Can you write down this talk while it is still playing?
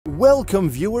Welcome,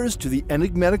 viewers, to the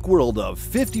enigmatic world of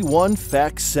 51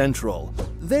 Facts Central.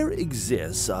 There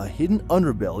exists a hidden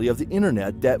underbelly of the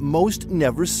internet that most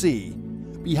never see.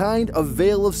 Behind a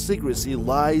veil of secrecy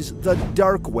lies the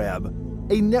dark web,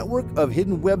 a network of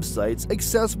hidden websites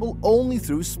accessible only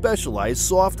through specialized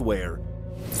software.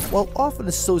 While often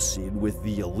associated with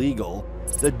the illegal,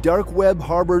 the dark web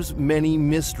harbors many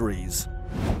mysteries.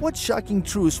 What shocking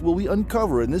truths will we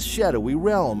uncover in this shadowy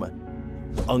realm?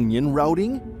 Onion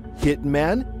routing?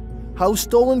 Hitmen? How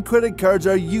stolen credit cards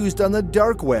are used on the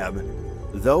dark web?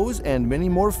 Those and many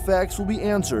more facts will be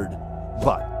answered.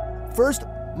 But first,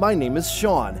 my name is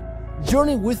Sean.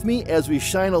 Journey with me as we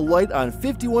shine a light on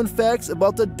 51 facts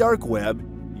about the dark web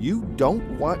you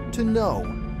don't want to know.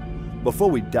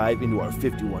 Before we dive into our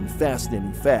 51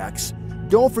 fascinating facts,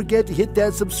 don't forget to hit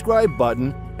that subscribe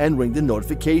button and ring the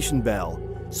notification bell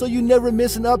so you never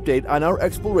miss an update on our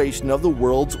exploration of the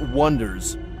world's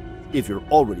wonders. If you're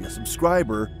already a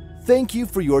subscriber, thank you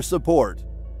for your support.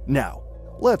 Now,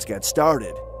 let's get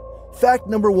started. Fact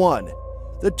number 1.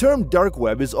 The term dark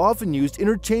web is often used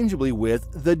interchangeably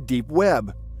with the deep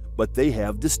web, but they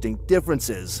have distinct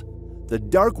differences. The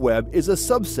dark web is a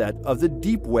subset of the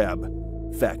deep web.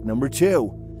 Fact number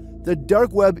 2. The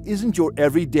dark web isn't your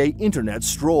everyday internet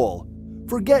stroll.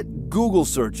 Forget Google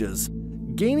searches.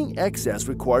 Gaining access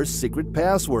requires secret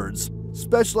passwords,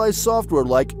 specialized software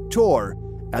like Tor,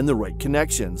 and the right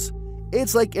connections.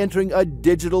 It's like entering a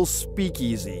digital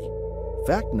speakeasy.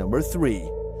 Fact number 3.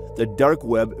 The dark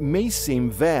web may seem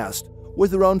vast,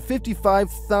 with around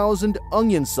 55,000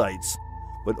 onion sites,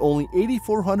 but only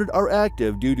 8,400 are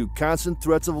active due to constant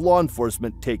threats of law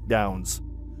enforcement takedowns.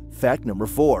 Fact number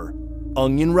 4.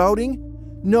 Onion routing?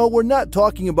 No, we're not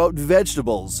talking about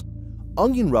vegetables.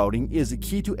 Onion routing is a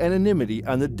key to anonymity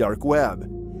on the dark web.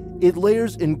 It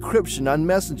layers encryption on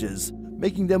messages,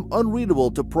 making them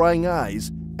unreadable to prying eyes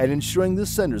and ensuring the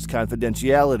sender's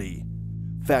confidentiality.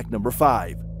 Fact number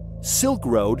 5. Silk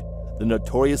Road, the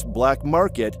notorious black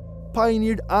market,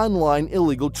 pioneered online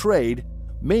illegal trade,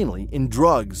 mainly in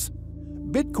drugs.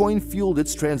 Bitcoin fueled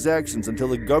its transactions until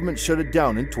the government shut it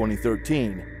down in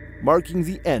 2013, marking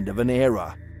the end of an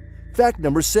era. Fact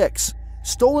number 6.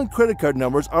 Stolen credit card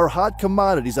numbers are hot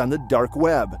commodities on the dark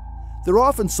web. They're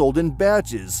often sold in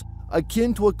batches,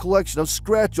 akin to a collection of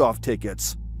scratch-off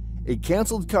tickets. A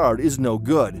canceled card is no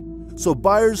good, so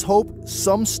buyers hope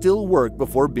some still work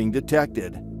before being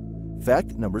detected.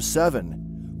 Fact number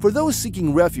 7. For those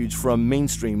seeking refuge from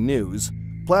mainstream news,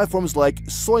 platforms like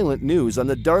Soylent News on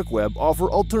the dark web offer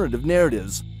alternative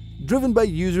narratives, driven by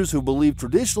users who believe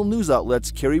traditional news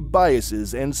outlets carry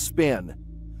biases and spin.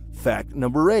 Fact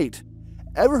number 8.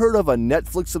 Ever heard of a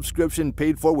Netflix subscription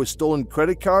paid for with stolen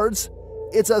credit cards?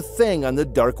 It's a thing on the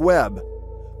dark web.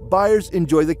 Buyers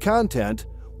enjoy the content,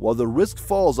 while the risk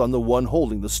falls on the one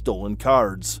holding the stolen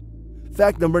cards.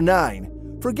 Fact number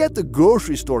 9. Forget the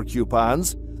grocery store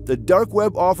coupons. The dark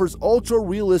web offers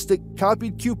ultra-realistic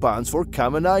copied coupons for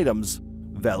common items,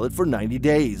 valid for 90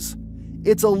 days.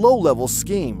 It's a low-level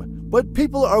scheme, but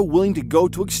people are willing to go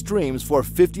to extremes for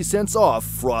 50 cents off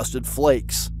Frosted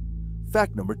Flakes.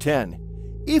 Fact number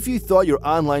 10. If you thought your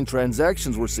online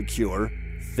transactions were secure,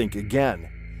 think again.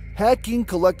 Hacking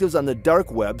collectives on the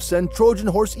dark web send Trojan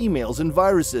horse emails and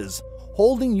viruses,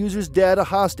 holding users' data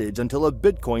hostage until a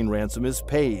Bitcoin ransom is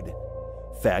paid.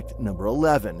 Fact number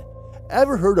 11.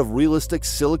 Ever heard of realistic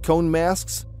silicone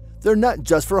masks? They're not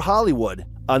just for Hollywood.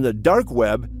 On the dark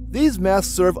web, these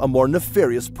masks serve a more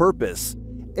nefarious purpose,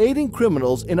 aiding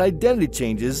criminals in identity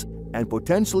changes and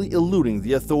potentially eluding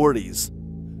the authorities.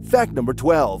 Fact number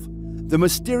 12. The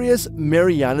mysterious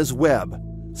Mariana's Web,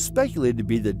 speculated to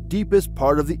be the deepest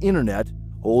part of the internet,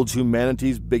 holds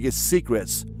humanity's biggest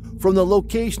secrets, from the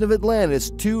location of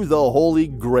Atlantis to the Holy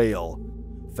Grail.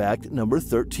 Fact number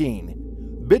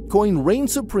 13. Bitcoin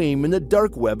reigns supreme in the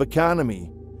dark web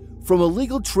economy. From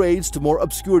illegal trades to more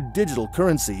obscure digital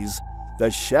currencies, the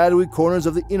shadowy corners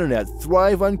of the internet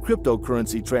thrive on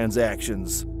cryptocurrency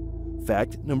transactions.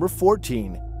 Fact number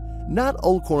 14. Not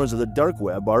all corners of the dark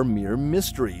web are mere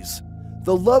mysteries.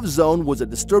 The Love Zone was a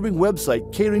disturbing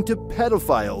website catering to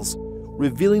pedophiles,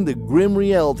 revealing the grim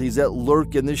realities that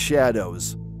lurk in the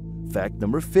shadows. Fact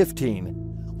number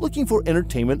 15. Looking for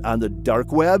entertainment on the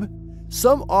dark web?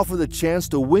 Some offer the chance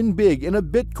to win big in a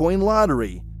Bitcoin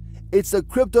lottery. It's the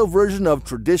crypto version of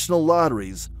traditional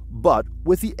lotteries, but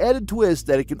with the added twist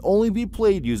that it can only be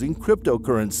played using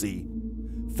cryptocurrency.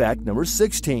 Fact number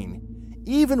 16.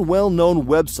 Even well-known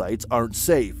websites aren't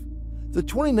safe. The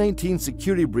 2019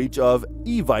 security breach of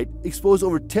Evite exposed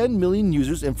over 10 million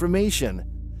users' information.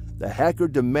 The hacker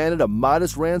demanded a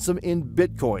modest ransom in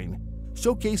Bitcoin,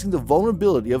 showcasing the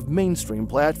vulnerability of mainstream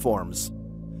platforms.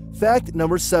 Fact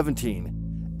number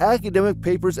 17. Academic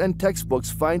papers and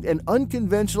textbooks find an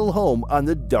unconventional home on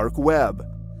the dark web.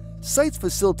 Sites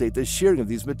facilitate the sharing of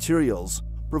these materials,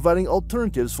 providing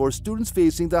alternatives for students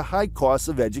facing the high costs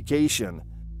of education.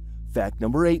 Fact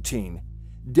number 18.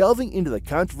 Delving into the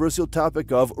controversial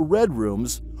topic of red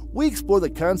rooms, we explore the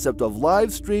concept of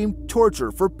live stream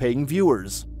torture for paying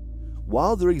viewers.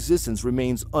 While their existence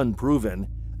remains unproven,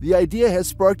 the idea has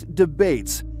sparked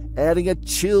debates, adding a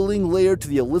chilling layer to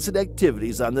the illicit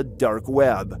activities on the dark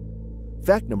web.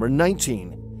 Fact number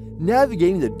 19.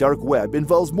 Navigating the dark web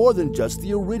involves more than just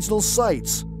the original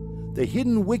sites. The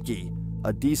hidden wiki,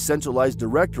 a decentralized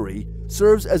directory,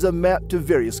 serves as a map to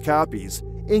various copies,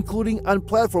 including on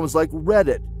platforms like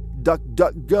Reddit,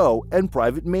 DuckDuckGo, and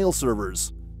private mail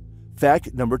servers.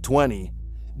 Fact number 20.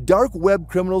 Dark web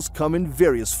criminals come in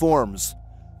various forms.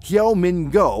 Xiao Min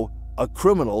Go, a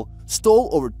criminal, stole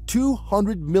over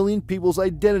 200 million people's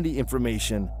identity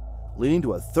information, leading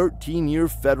to a 13-year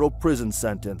federal prison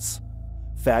sentence.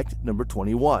 Fact number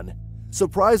 21.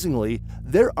 Surprisingly,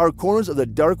 there are corners of the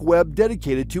dark web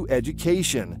dedicated to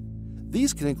education.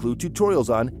 These can include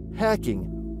tutorials on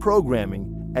hacking,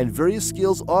 programming, and various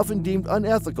skills often deemed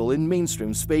unethical in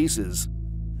mainstream spaces.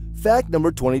 Fact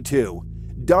number 22.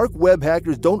 Dark web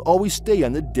hackers don't always stay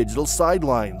on the digital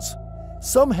sidelines.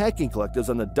 Some hacking collectives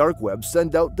on the dark web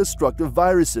send out destructive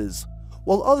viruses,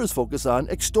 while others focus on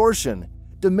extortion,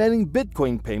 demanding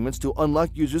Bitcoin payments to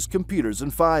unlock users' computers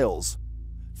and files.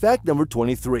 Fact number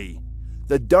 23.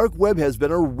 The dark web has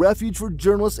been a refuge for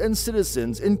journalists and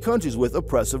citizens in countries with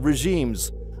oppressive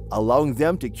regimes, allowing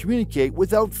them to communicate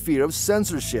without fear of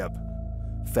censorship.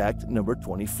 Fact number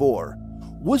 24.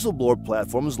 Whistleblower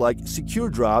platforms like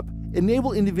SecureDrop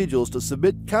enable individuals to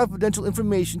submit confidential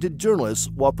information to journalists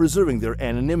while preserving their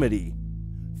anonymity.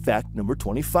 Fact number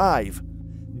 25.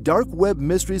 Dark web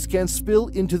mysteries can spill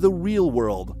into the real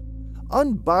world.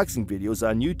 Unboxing videos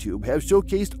on YouTube have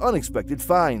showcased unexpected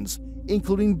finds,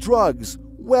 including drugs,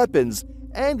 weapons,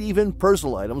 and even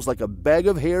personal items like a bag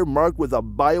of hair marked with a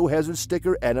biohazard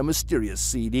sticker and a mysterious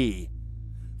CD.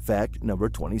 Fact number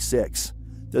 26.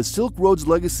 The Silk Road's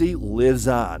legacy lives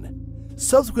on.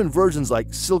 Subsequent versions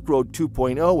like Silk Road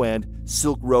 2.0 and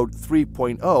Silk Road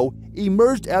 3.0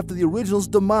 emerged after the original's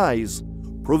demise,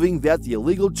 proving that the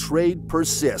illegal trade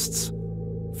persists.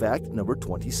 Fact number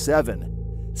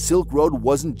 27. Silk Road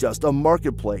wasn't just a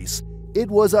marketplace, it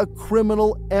was a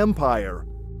criminal empire.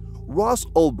 Ross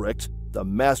Ulbricht, the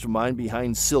mastermind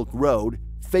behind Silk Road,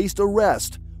 faced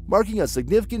arrest, marking a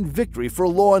significant victory for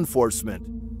law enforcement.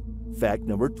 Fact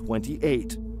number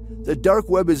 28. The dark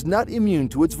web is not immune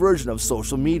to its version of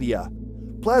social media.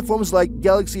 Platforms like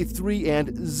Galaxy 3 and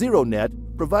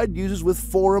ZeroNet provide users with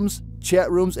forums, chat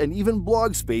rooms, and even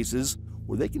blog spaces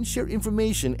where they can share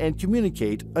information and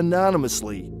communicate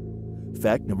anonymously.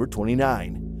 Fact number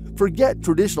 29. Forget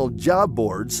traditional job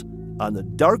boards. On the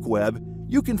dark web,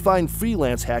 you can find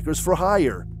freelance hackers for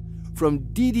hire. From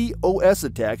DDoS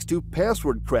attacks to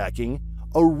password cracking,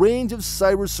 a range of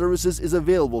cyber services is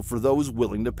available for those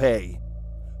willing to pay.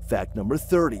 Fact number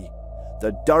 30.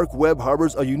 The dark web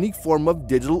harbors a unique form of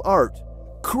digital art,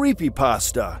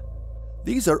 creepypasta.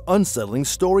 These are unsettling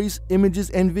stories, images,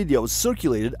 and videos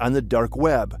circulated on the dark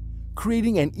web,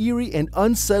 creating an eerie and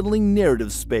unsettling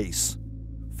narrative space.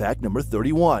 Fact number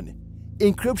 31.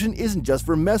 Encryption isn't just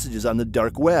for messages on the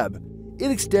dark web.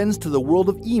 It extends to the world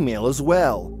of email as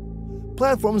well.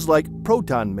 Platforms like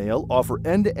ProtonMail offer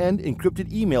end-to-end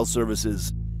encrypted email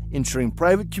services, ensuring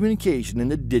private communication in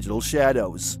the digital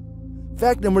shadows.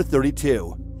 Fact number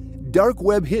 32. Dark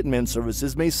web hitman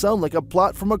services may sound like a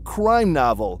plot from a crime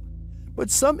novel, but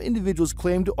some individuals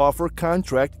claim to offer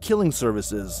contract killing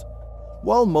services.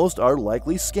 While most are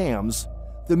likely scams,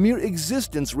 the mere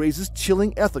existence raises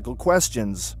chilling ethical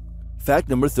questions. Fact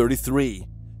number 33.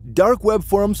 Dark web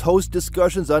forums host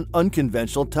discussions on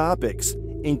unconventional topics,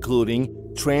 including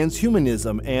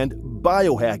transhumanism and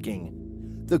biohacking.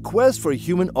 The quest for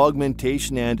human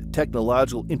augmentation and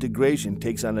technological integration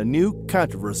takes on a new,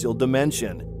 controversial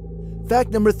dimension. Fact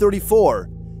number 34.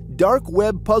 Dark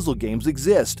web puzzle games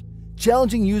exist,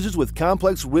 challenging users with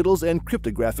complex riddles and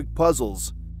cryptographic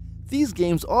puzzles. These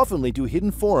games often lead to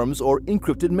hidden forums or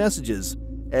encrypted messages,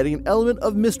 adding an element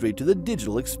of mystery to the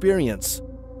digital experience.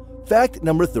 Fact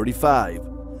number 35.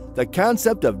 The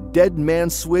concept of dead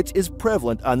man's switch is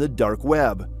prevalent on the dark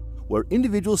web, where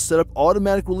individuals set up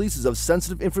automatic releases of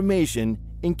sensitive information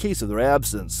in case of their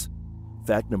absence.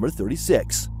 Fact number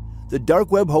 36. The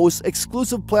dark web hosts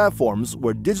exclusive platforms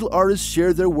where digital artists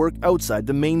share their work outside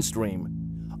the mainstream.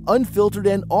 Unfiltered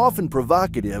and often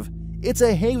provocative, it's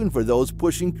a haven for those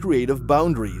pushing creative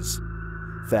boundaries.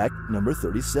 Fact number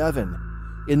 37.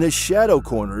 In the shadow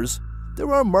corners,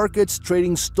 there are markets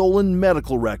trading stolen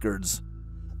medical records.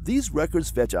 These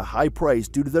records fetch a high price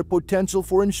due to their potential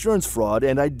for insurance fraud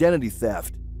and identity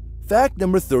theft. Fact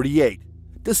number 38.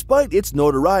 Despite its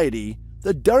notoriety,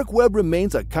 the dark web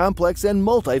remains a complex and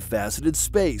multifaceted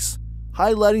space,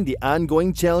 highlighting the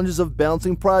ongoing challenges of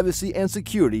balancing privacy and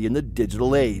security in the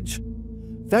digital age.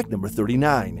 Fact number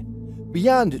 39.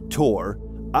 Beyond Tor,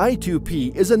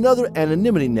 I2P is another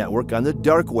anonymity network on the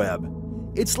dark web.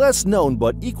 It's less known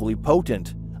but equally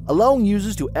potent, allowing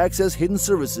users to access hidden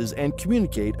services and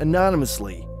communicate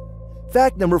anonymously.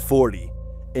 Fact number 40.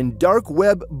 In Dark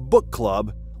Web Book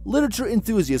Club, literature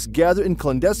enthusiasts gather in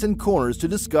clandestine corners to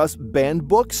discuss banned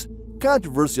books,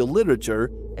 controversial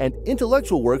literature, and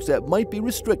intellectual works that might be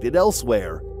restricted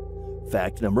elsewhere.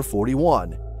 Fact number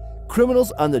 41.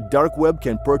 Criminals on the dark web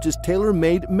can purchase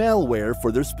tailor-made malware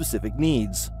for their specific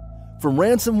needs. From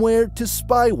ransomware to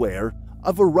spyware,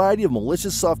 a variety of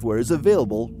malicious software is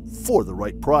available for the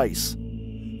right price.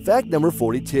 Fact number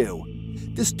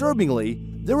 42. Disturbingly,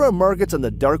 there are markets on the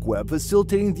dark web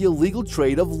facilitating the illegal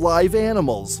trade of live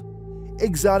animals,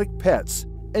 exotic pets,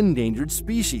 endangered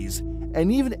species,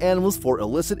 and even animals for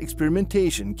illicit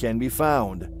experimentation can be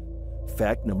found.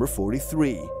 Fact number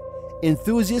 43.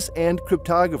 Enthusiasts and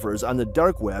cryptographers on the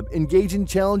dark web engage in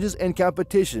challenges and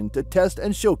competition to test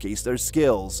and showcase their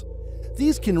skills.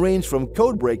 These can range from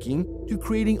code breaking to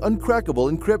creating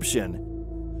uncrackable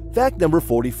encryption. Fact number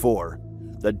 44.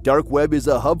 The dark web is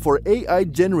a hub for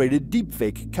AI-generated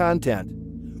deepfake content.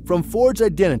 From forged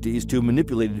identities to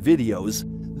manipulated videos,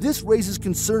 this raises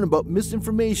concern about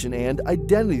misinformation and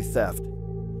identity theft.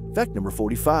 Fact number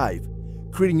 45.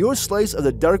 Creating your slice of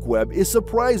the dark web is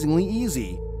surprisingly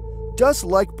easy. Just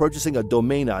like purchasing a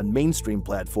domain on mainstream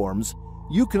platforms,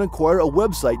 you can acquire a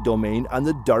website domain on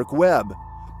the dark web.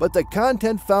 But the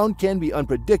content found can be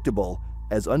unpredictable,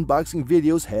 as unboxing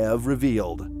videos have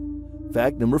revealed.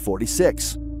 Fact number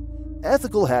 46.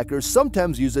 Ethical hackers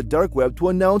sometimes use the dark web to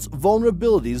announce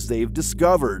vulnerabilities they've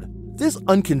discovered. This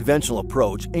unconventional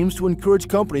approach aims to encourage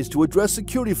companies to address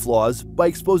security flaws by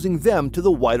exposing them to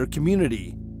the wider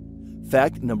community.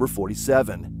 Fact number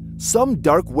 47. Some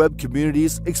dark web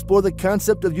communities explore the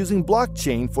concept of using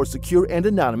blockchain for secure and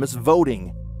anonymous voting.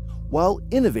 While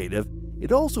innovative,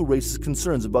 it also raises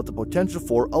concerns about the potential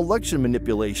for election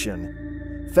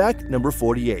manipulation. Fact number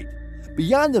 48.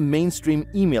 Beyond the mainstream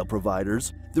email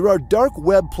providers, there are dark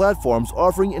web platforms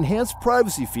offering enhanced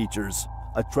privacy features,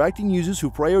 attracting users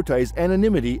who prioritize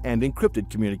anonymity and encrypted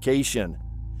communication.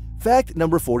 Fact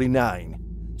number 49.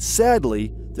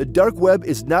 Sadly, the dark web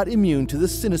is not immune to the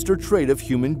sinister trait of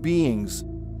human beings.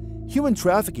 Human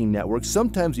trafficking networks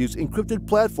sometimes use encrypted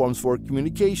platforms for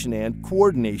communication and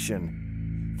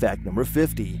coordination. Fact number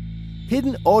 50.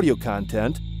 Hidden audio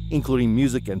content, including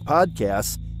music and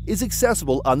podcasts, is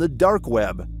accessible on the dark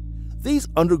web. These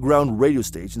underground radio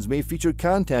stations may feature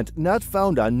content not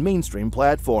found on mainstream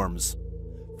platforms.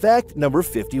 Fact number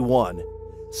 51.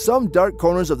 Some dark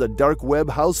corners of the dark web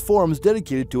house forums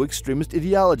dedicated to extremist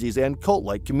ideologies and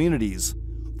cult-like communities,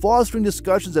 fostering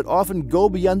discussions that often go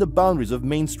beyond the boundaries of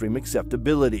mainstream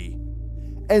acceptability.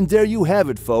 And there you have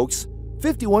it, folks.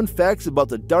 51 facts about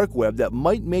the dark web that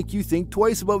might make you think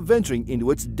twice about venturing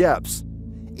into its depths.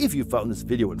 If you found this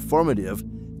video informative,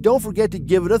 don't forget to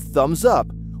give it a thumbs up.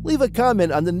 Leave a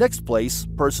comment on the next place,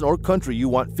 person, or country you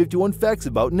want 51 facts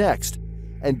about next.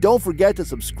 And don't forget to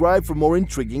subscribe for more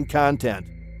intriguing content.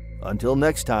 Until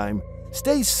next time,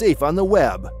 stay safe on the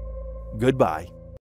web. Goodbye.